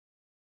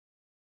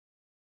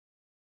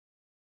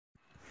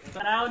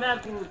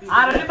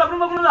रस्सी पकडून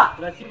पकडून जा.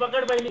 रस्सी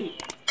पकड पहिली.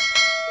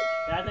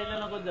 त्या साईडला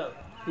नको जाऊ.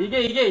 ही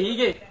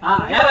घे. हा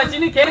या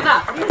रस्सीने खेळ ना.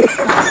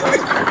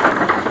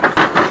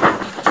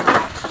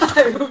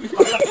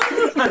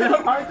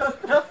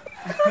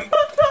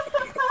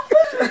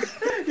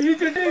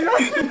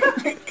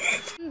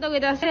 Que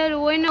te hace el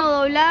bueno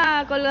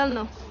doblar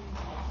colgando.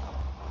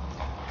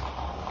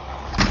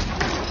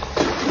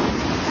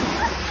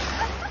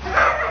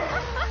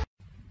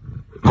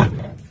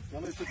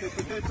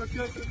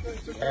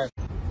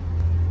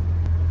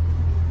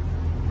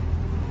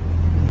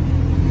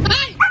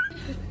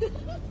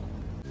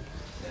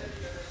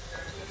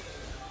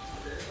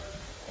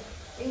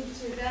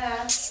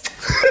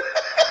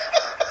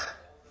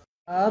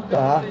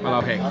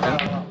 Hello, hey.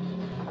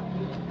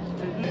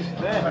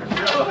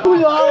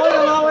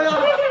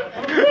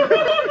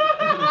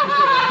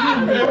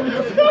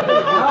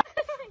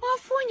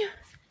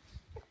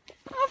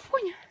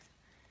 Afunya.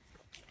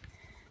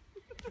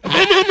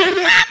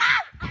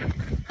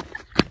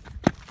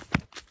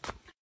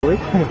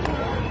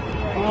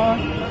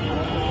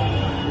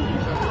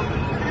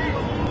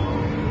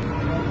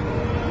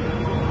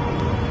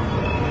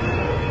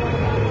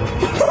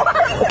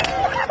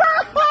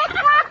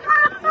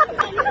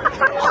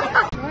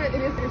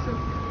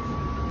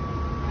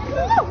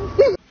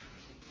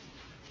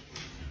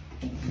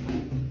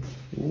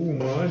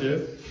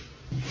 Молодец.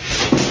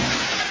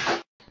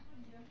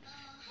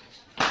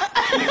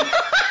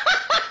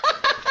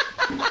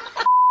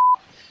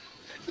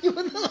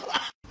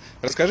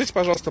 Расскажите,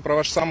 пожалуйста, про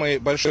ваш самый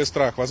большой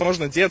страх.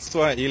 Возможно,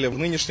 детство или в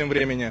нынешнем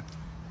времени.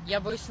 Я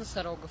боюсь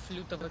носорогов,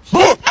 люто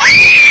вообще.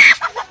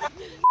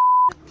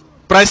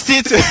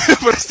 Простите,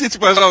 простите,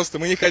 пожалуйста,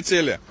 мы не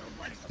хотели.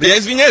 Да я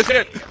извиняюсь.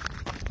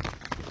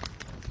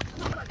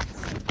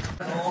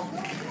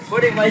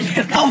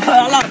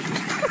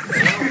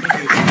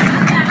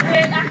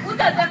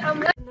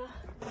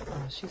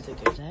 She's a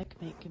good egg,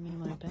 making me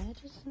my bed,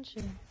 isn't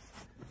she?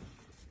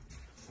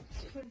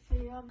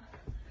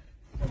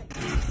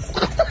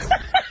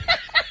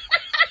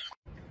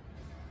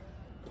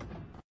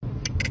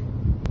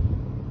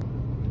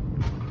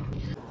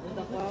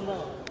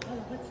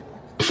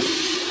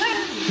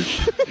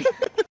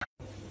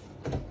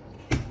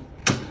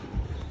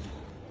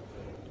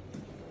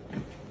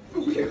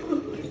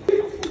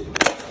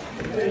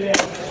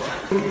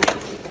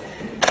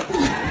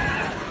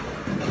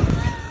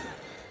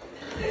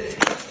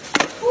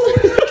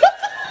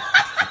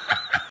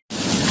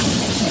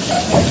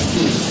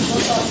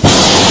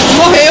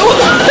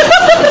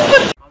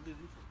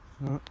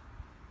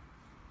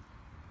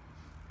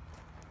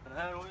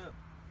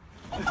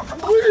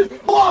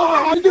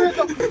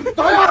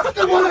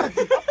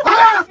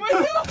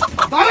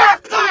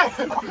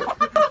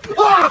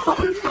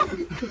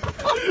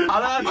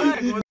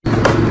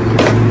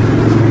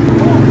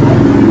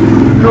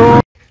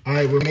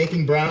 Alright, we're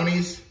making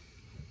brownies.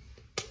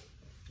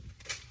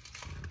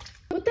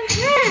 What the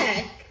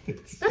heck?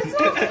 That's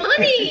not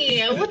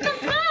funny. What the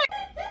heck?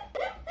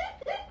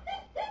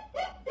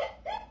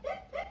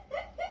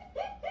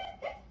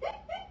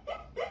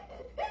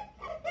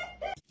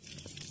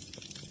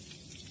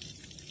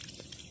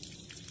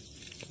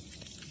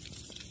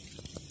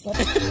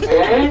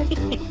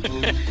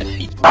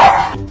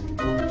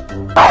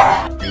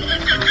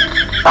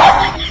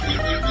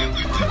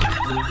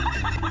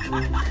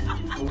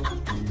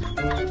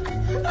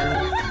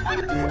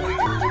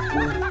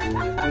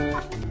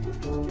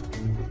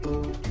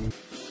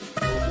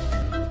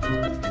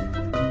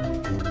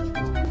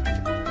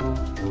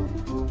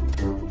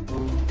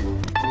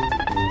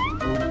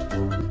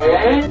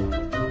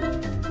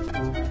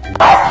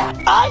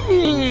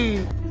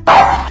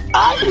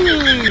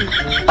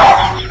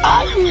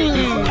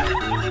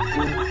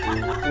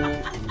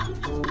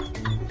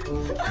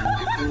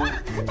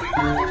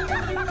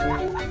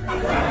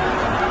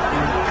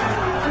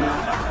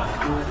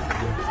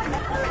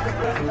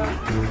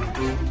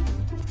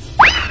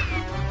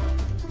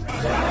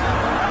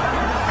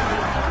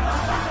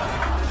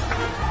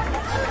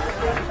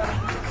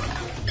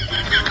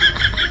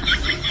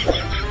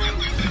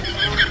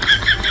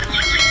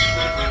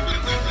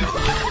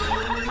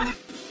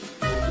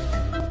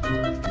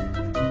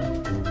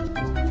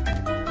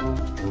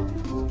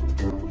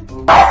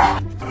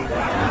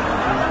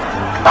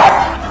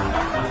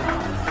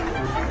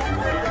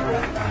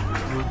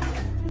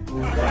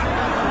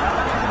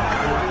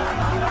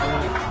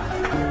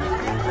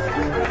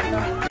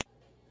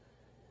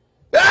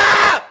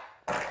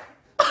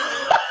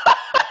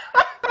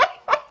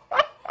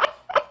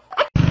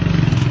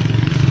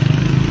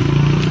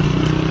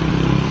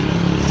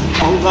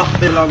 Allah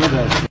belanı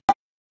versin.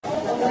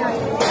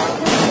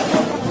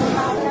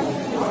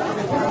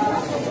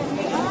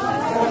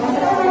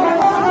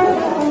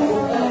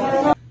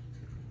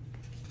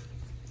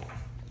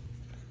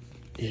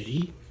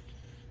 Eddie?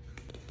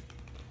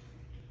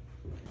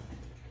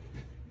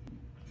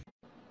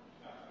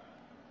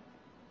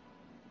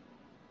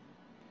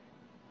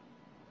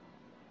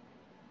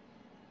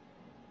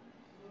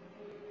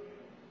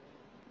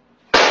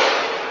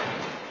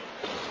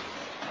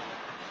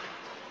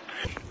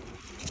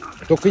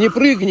 Только не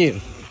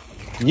прыгни!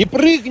 Не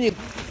прыгни!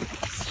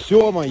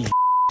 Сёма,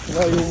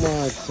 твою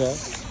мать, а.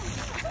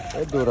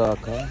 Ой,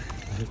 дурак, а.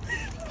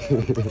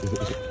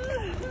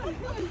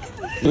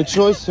 Ну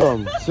чё,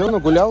 Сём, всё,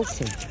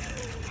 нагулялся?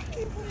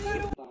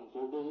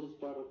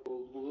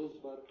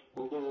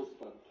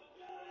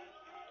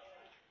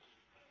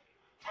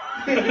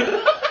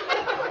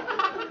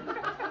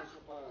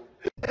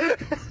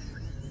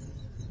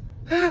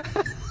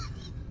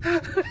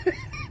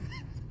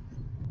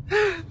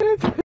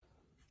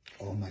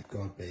 Oh my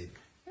god, babe.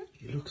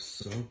 You look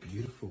so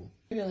beautiful.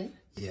 Really?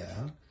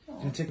 Yeah.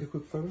 Can I take a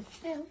quick photo?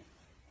 Yeah.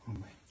 Oh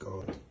my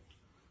god.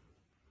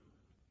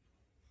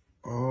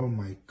 Oh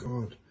my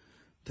god.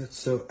 That's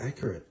so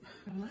accurate.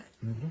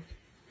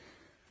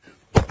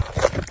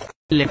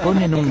 Le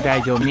ponen un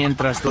gallo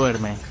mientras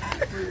duerme.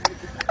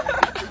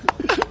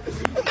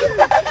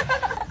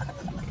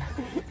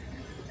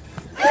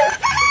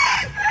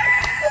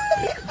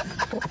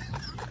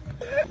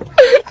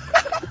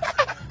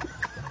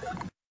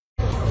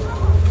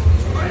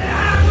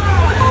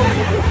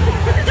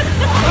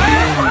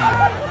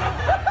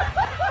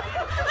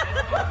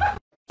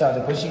 Tchau,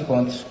 depois te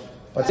encontro.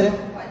 Pode ser?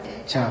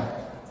 Tchau.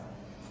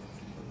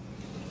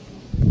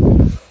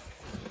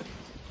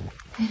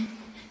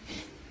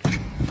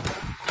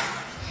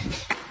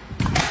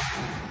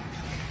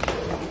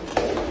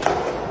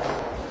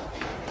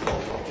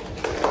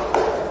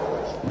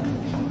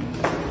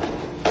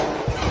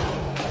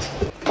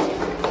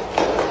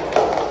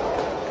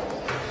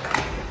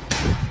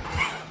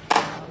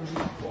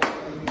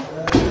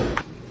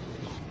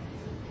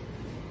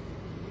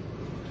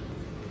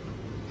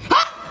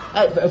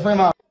 Foi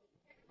mal.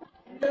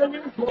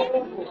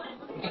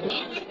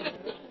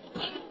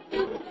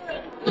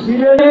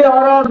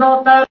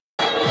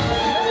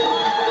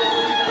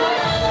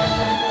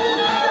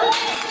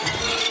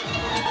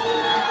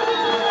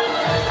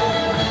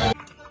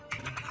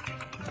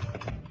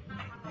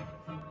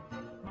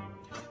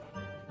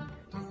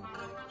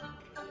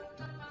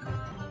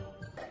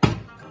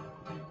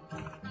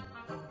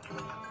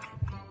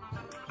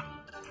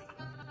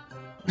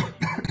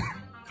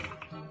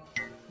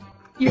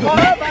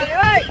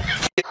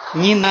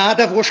 Не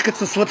надо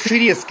вошкаться с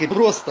лапшерезкой.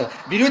 Просто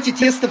берете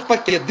тесто в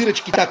пакет,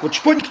 дырочки так вот,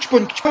 чпоньк,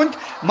 чпоньк, чпоньк,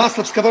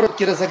 масло в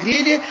сковородке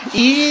разогрели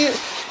и...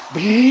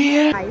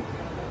 Блин!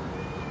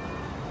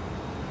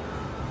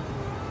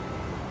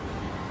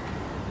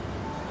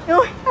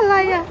 Ôi,อะไร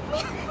อ่ะ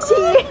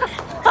ชี้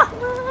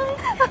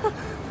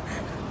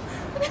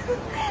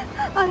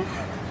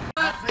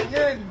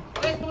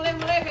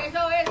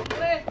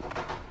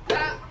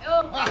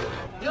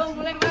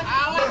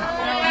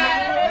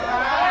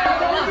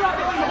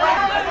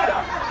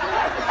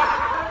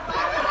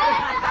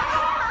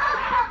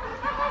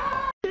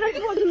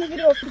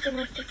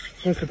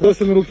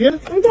Просто на руке?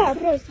 Да,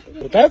 просто.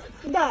 Вот так?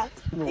 Да.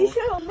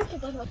 Еще руку,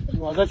 пожалуйста.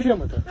 Ну а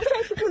зачем это? Ну,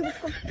 сейчас,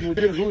 секундочку. Ну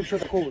держу, что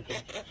такого-то?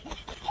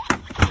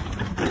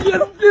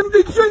 Нет, блин,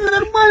 ты что,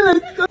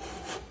 ненормально?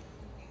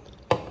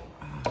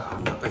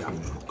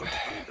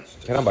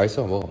 계란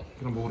맛있어, 먹어.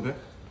 계란 먹어도 돼?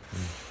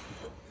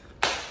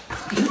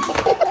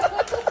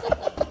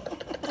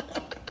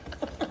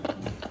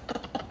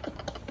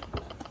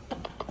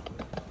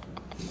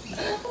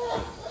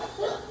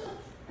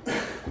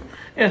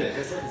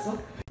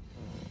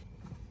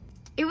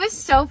 It was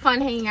so fun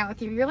hanging out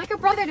with you. You're like a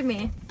brother to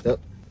me. Yep.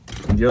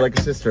 You're like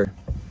a sister.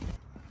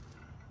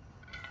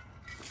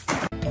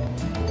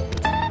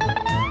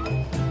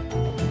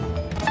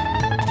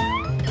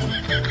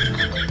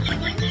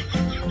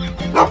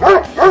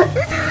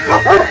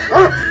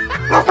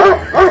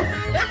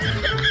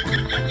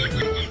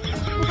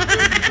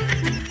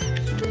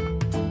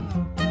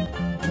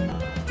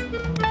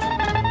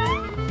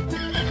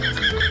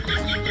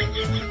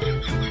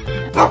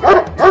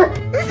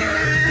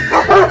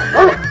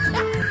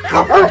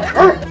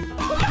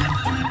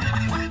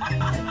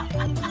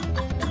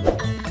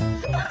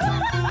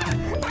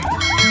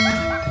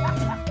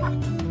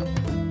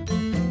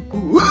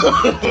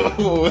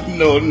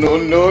 No, no,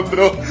 no,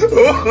 no.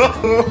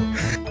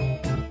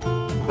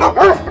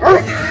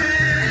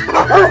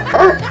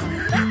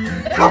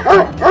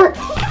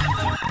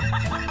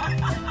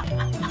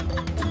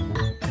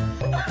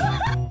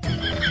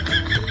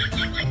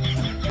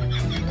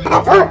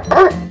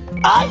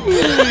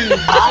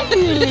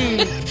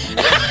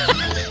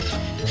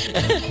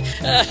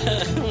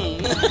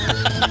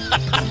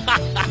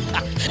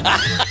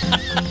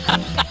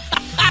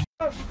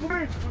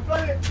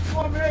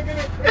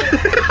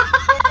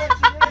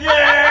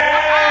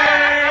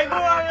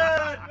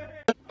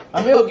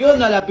 Amigo, ¿qué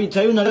onda la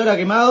pizza? ¿Hay un olor a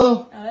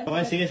quemado? A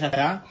ver si es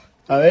acá.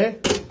 A ver.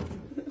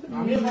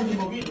 A mí me falta un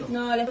poquito.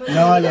 No,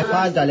 le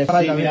falta,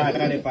 sí, mirá,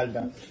 acá le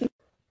falta.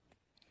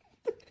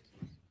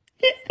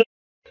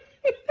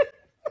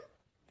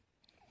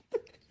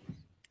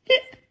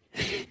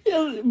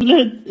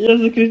 Блядь, я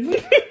закричу.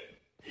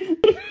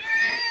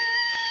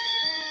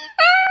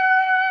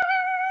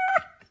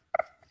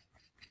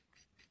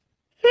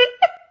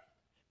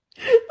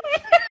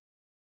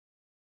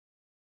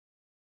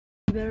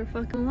 You better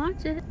fucking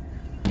watch it.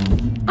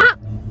 Ah!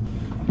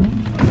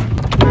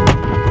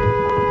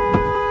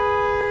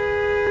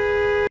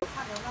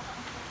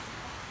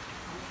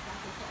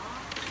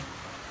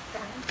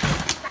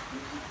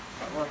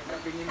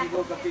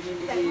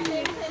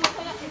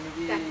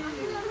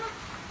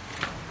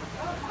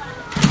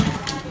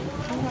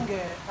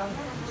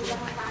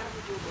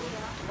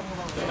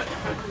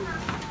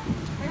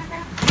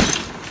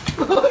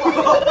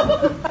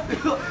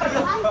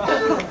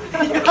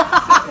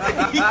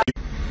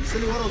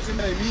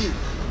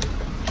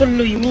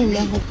 كله يمين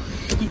يا هو.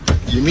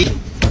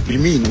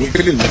 يمين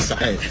وكل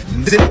المساحات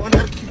انزل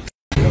وانا اركب.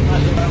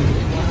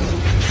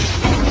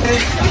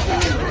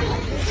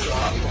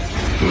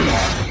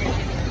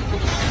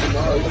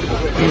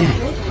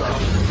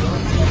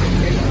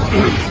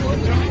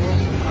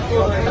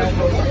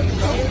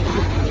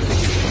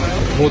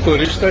 O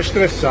motorista está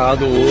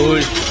estressado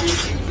hoje.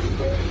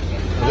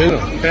 Tá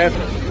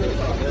vendo?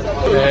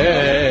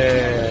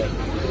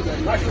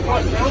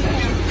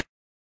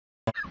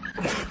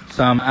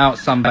 So I'm out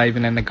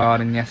sunbathing in the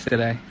garden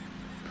yesterday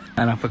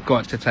and I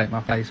forgot to take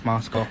my face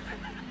mask off.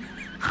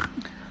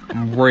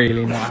 I'm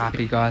really not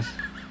happy, guys.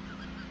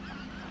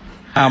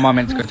 How am I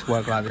meant to go to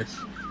work like this?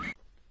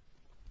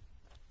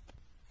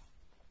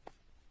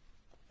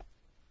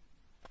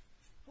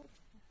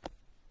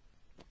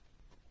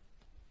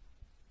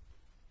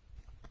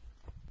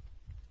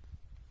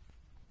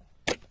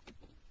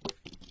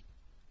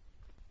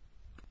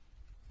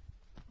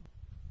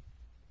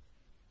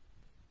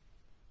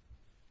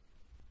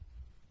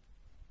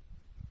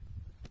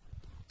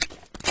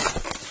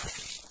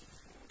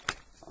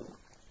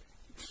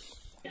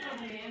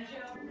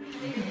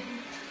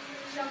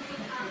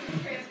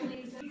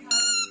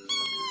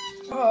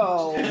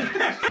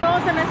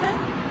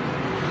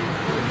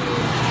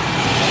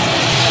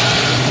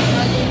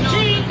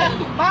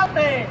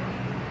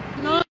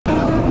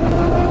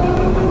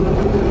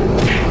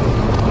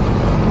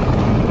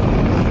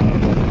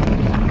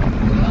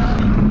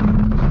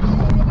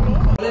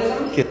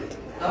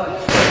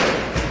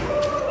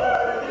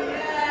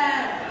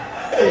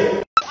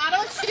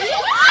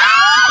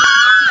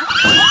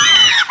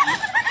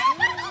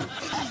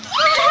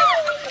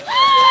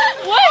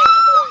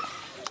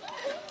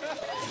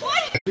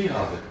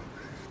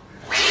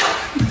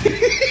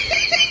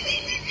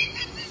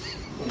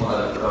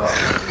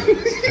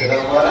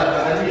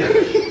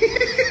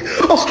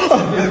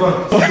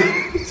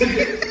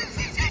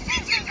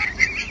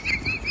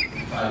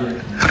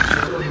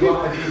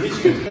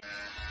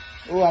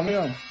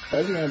 Amigo,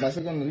 parece que me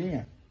pasé con la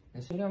niña.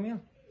 ¿En serio, amigo?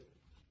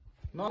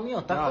 No, amigo,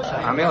 está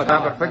Amigo,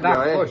 está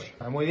perfecto,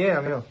 Está muy bien,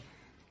 amigo.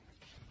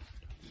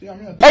 Sí,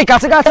 amigo. ¡Ey,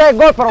 casi que hacer el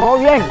gol, pero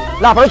muy bien!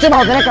 La próxima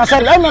lo tienes que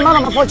hacer. ¡Ey, mi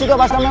hermano, me fue el sitio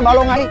para pasarme el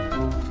balón ahí!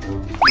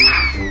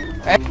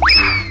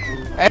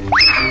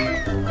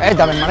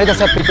 Dame, hermanito,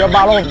 se pichó el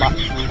balón,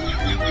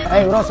 va.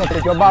 Ey, bro, se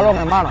pichó el balón,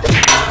 hermano. Ey,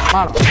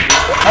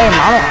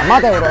 hermano,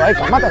 cálmate, bro. Ey,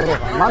 cálmate, bro.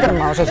 Cálmate,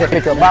 hermano, se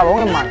pichó el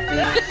balón, hermano.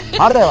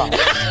 Cálmate, va.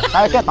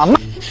 ¿Sabes qué?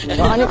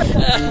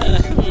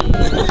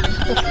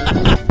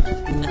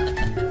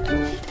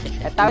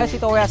 Esta vez sí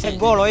te voy a hacer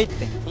gol,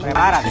 ¿oíste?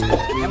 Prepárate.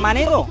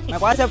 Hermanito, ¿me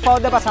puedes hacer el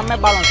favor de pasarme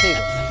el baloncito?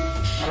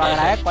 Te lo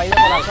agradezco ahí de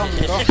corazón,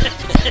 bro.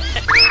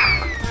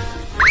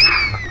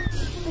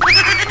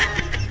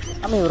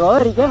 A mi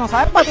brother, ¿y qué? ¿No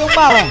sabes patear un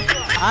balón?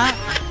 ¿Ah?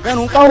 Que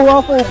nunca he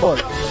jugado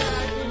fútbol.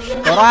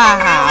 Pero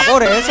ajá,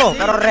 por eso,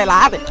 pero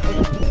relájate.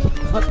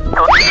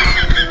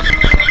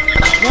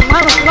 Mi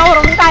hermano, es una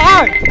bromita de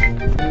llave.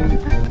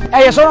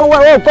 Ey, eso no es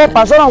huevón,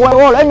 popa, eso no es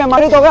huevón. Ey, mi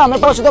hermanito, véame,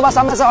 pero si te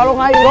pasarme ese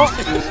balón ahí, bro.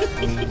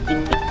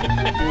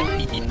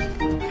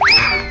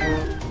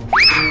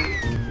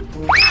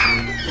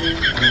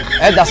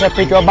 Ya se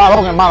pichó el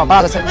balón, hermano,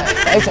 espérate.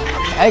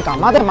 Ey,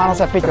 cálmate, hermano,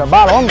 se pichó el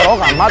balón, bro,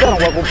 cálmate, no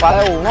fue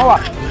culpa de uno, va.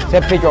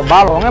 Se pichó el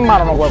balón,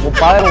 hermano, no fue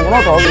culpa de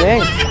uno, todo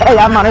bien. Ey,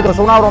 ya, hermanito,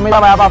 eso es una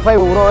bromita para allá para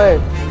Facebook, bro,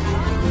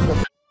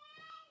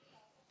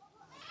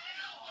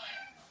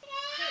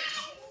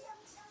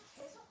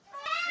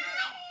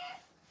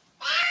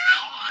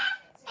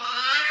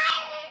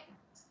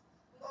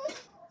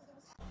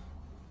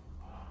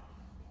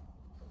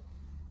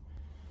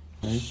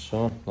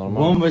 Все, нормально.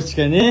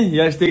 Бомбочка, не?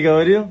 Я ж тебе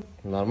говорил.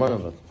 Nnormal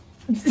брат.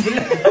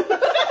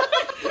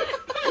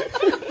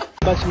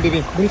 Bak şimdi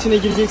bebeğim, bunun içine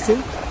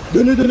gireceksin.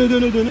 Döne.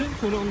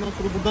 Sonra ondan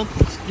sonra buradan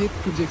diye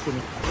tutacaksın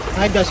seni.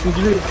 Haydi aşkım,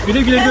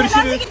 güle güle görüşürüz.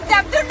 Nasıl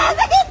gideceğim? Dur, nasıl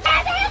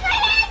gideceğim?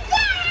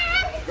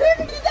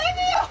 Dur, gidemiyorum.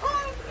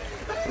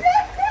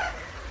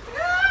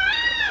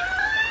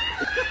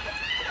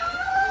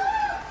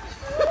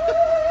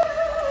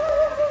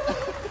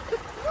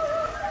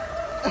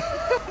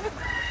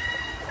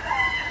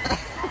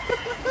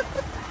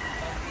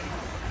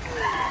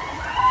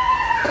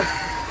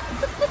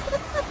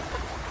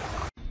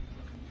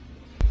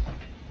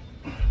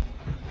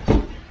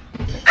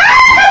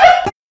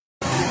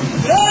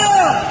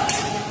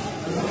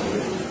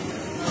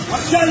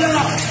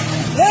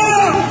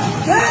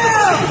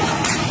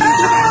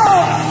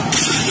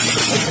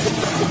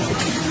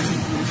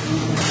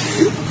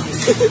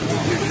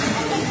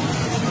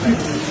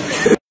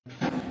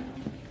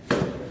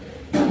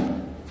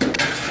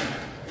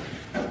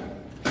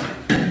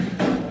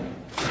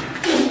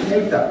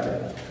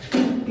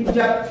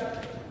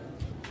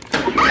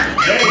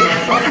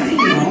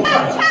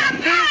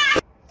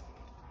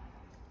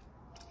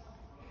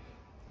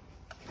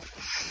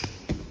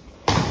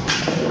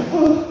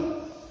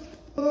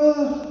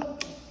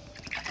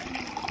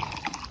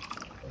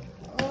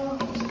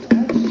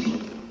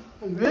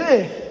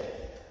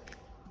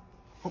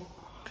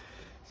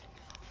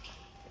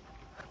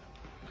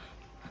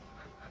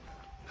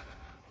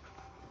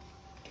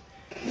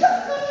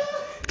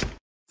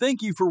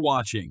 Thank you for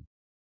watching.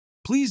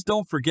 Please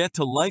don't forget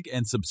to like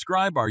and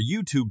subscribe our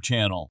YouTube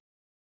channel.